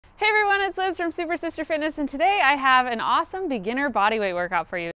Hey everyone, it's Liz from Super Sister Fitness, and today I have an awesome beginner bodyweight workout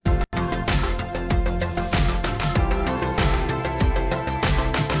for you.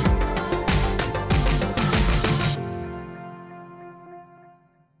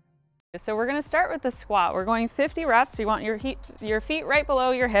 So we're going to start with the squat. We're going 50 reps. You want your feet right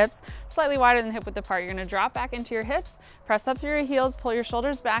below your hips, slightly wider than hip width apart. You're going to drop back into your hips, press up through your heels, pull your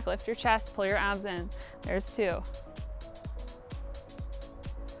shoulders back, lift your chest, pull your abs in. There's 2.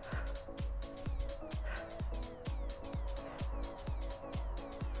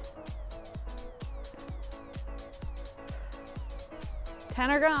 Ten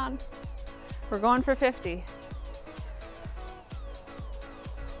are gone. We're going for 50.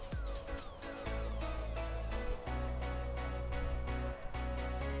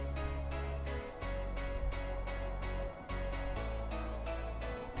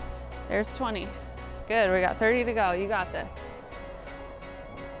 There's 20. Good, we got 30 to go. You got this.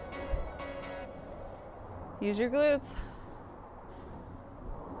 Use your glutes.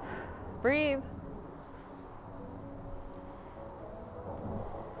 Breathe.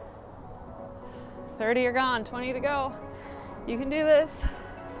 $30 are gone, 20 to go. You can do this.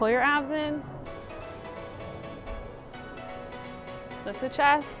 Pull your abs in. Lift the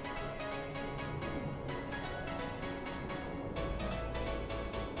chest.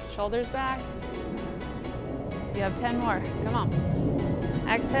 Shoulders back. You have 10 more. Come on.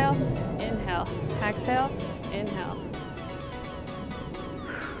 Exhale, inhale. Exhale, inhale.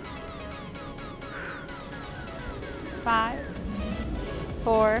 Five,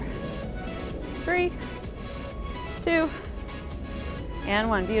 4, 3, 2, and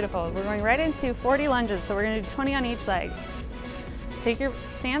 1. Beautiful. We're going right into 40 lunges, so we're going to do 20 on each leg. Take your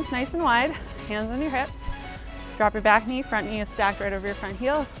stance nice and wide, hands on your hips. Drop your back knee, front knee is stacked right over your front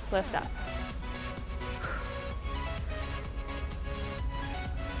heel. Lift up.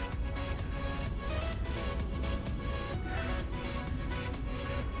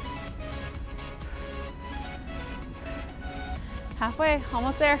 Halfway,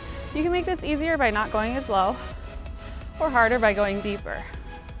 almost there. You can make this easier by not going as low, or harder by going deeper.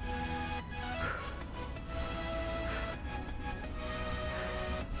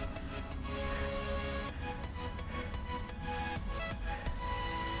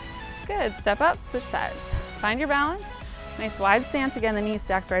 Good, step up, switch sides. Find your balance. Nice wide stance, again, the knee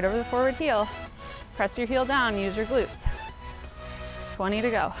stacks right over the forward heel. Press your heel down, use your glutes. 20 to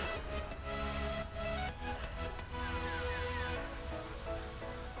go.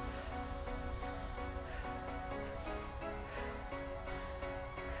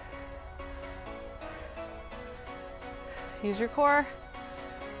 Use your core.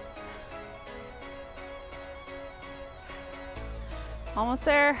 Almost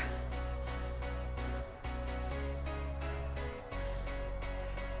there.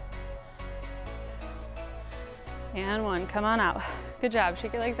 And 1, come on out. Good job,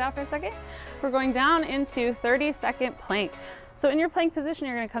 shake your legs out for a second. We're going down into 30-second plank. So in your plank position,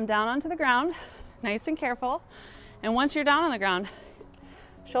 you're gonna come down onto the ground, nice and careful. And once you're down on the ground,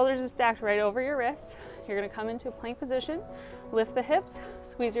 shoulders are stacked right over your wrists. You're gonna come into a plank position, lift the hips,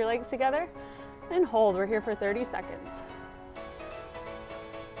 squeeze your legs together, and hold. We're here for 30 seconds.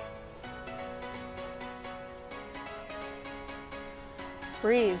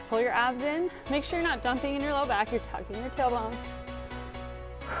 Breathe, pull your abs in. Make sure you're not dumping in your low back, you're tucking your tailbone.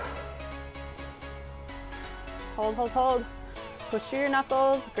 Hold, hold, hold. Push through your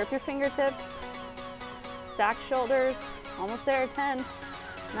knuckles, grip your fingertips. Stack shoulders, almost there, 10,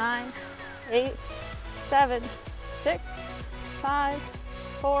 9, 8, 7, 6, 5,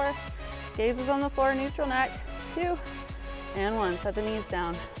 4. Gazes on the floor, neutral neck, 2, and 1. Set the knees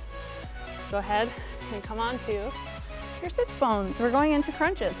down. Go ahead and come on to your sits bones. We're going into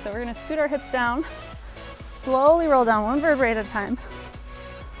crunches. So we're gonna scoot our hips down, slowly roll down 1 vertebrae at a time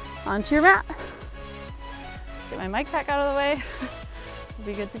onto your mat. Get my mic pack out of the way. We'll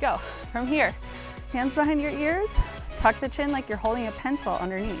be good to go. From here, hands behind your ears, tuck the chin like you're holding a pencil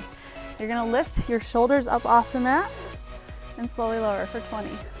underneath. You're gonna lift your shoulders up off the mat and slowly lower for 20.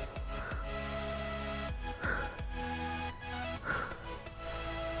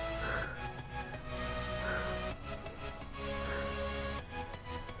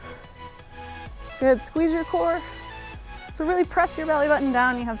 Good, squeeze your core. So really press your belly button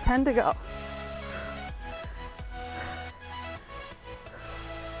down, you have 10 to go.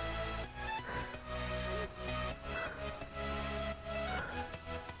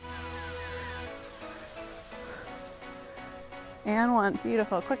 And 1,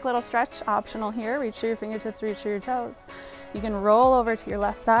 beautiful. Quick little stretch, optional here. Reach through your fingertips, reach through your toes. You can roll over to your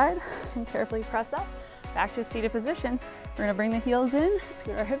left side and carefully press up, back to a seated position. We're gonna bring the heels in,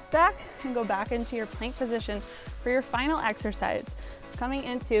 scoot our hips back, and go back into your plank position for your final exercise. Coming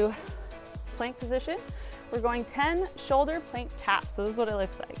into plank position, we're going 10 shoulder plank taps. So this is what it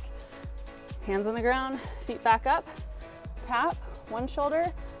looks like. Hands on the ground, feet back up, tap one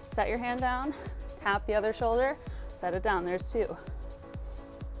shoulder, set your hand down, tap the other shoulder, set it down. There's 2.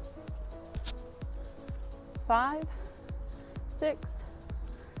 5, 6,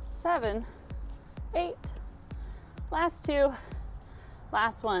 7, 8. Last 2.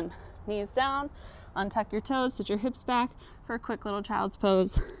 Last 1. Knees down, untuck your toes, sit your hips back for a quick little child's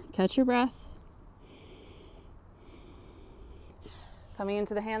pose. Catch your breath. Coming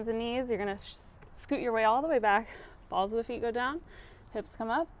into the hands and knees, you're gonna scoot your way all the way back. Balls of the feet go down, hips come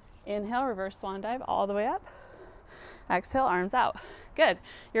up. Inhale, reverse swan dive all the way up. Exhale, arms out. Good.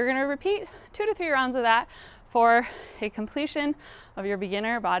 You're gonna repeat 2 to 3 rounds of that for a completion of your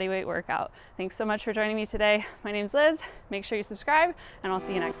beginner bodyweight workout. Thanks so much for joining me today. My name's Liz. Make sure you subscribe, and I'll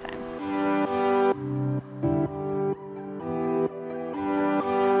see you next time.